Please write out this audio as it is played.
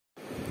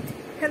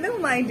Hello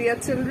my dear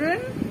children.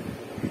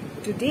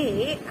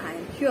 Today I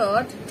am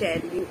here to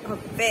tell you a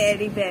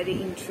very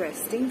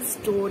interesting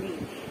story.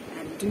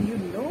 And do you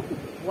know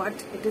what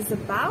it is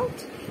about?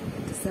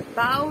 It is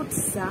about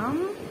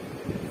some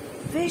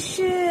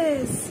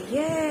fishes.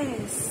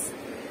 Yes.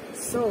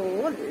 So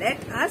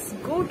let us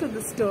go to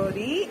the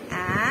story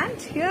and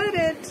hear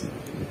it.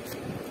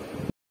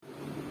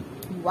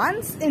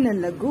 Once in a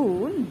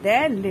lagoon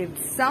there lived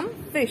some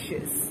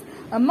fishes.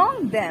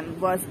 Among them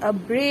was a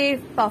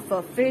brave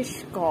puffer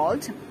fish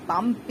called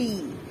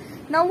Pumpy.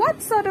 Now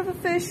what sort of a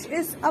fish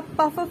is a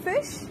puffer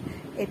fish?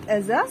 It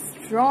is a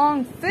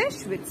strong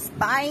fish with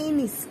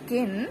spiny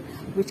skin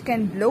which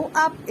can blow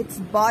up its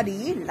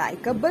body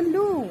like a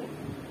balloon.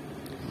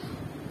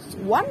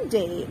 One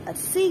day a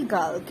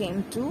seagull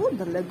came to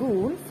the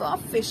lagoon for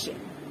fishing.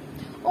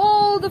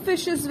 All the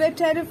fishes were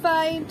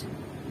terrified.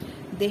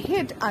 They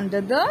hid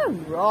under the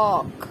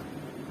rock.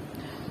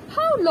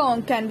 "How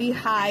long can we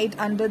hide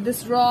under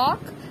this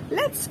rock?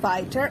 Let's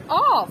fight her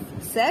off,"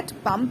 said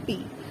Pumpy.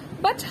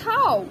 "But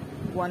how?"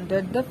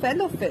 wondered the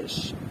fellow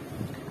fish.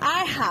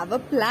 "I have a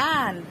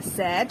plan,"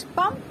 said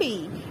Pumpy,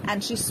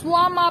 and she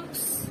swam up.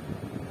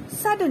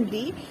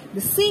 Suddenly,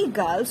 the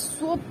seagull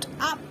swooped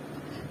up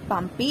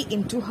Pumpy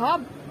into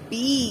her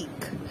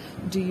beak.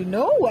 Do you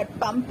know what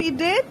Pumpy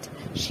did?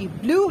 She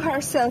blew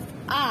herself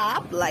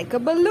up like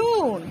a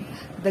balloon.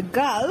 The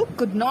gull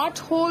could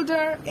not hold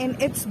her in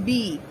its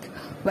beak.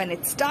 When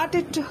it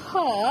started to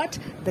hurt,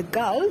 the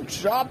gull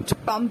dropped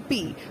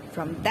Pumpy.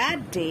 From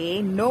that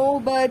day, no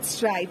birds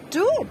tried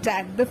to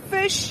attack the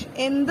fish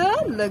in the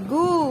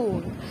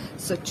lagoon.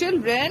 So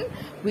children,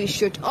 we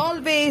should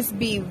always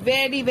be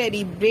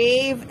very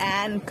brave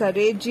and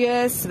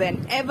courageous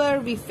whenever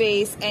we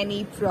face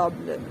any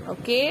problem,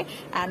 okay?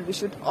 And we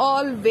should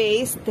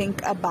always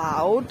think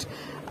about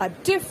a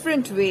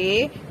different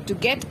way to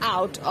get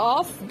out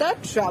of the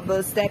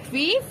troubles that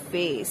we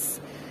face.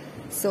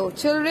 So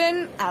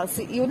children, I'll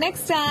see you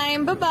next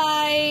time.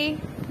 Bye-bye.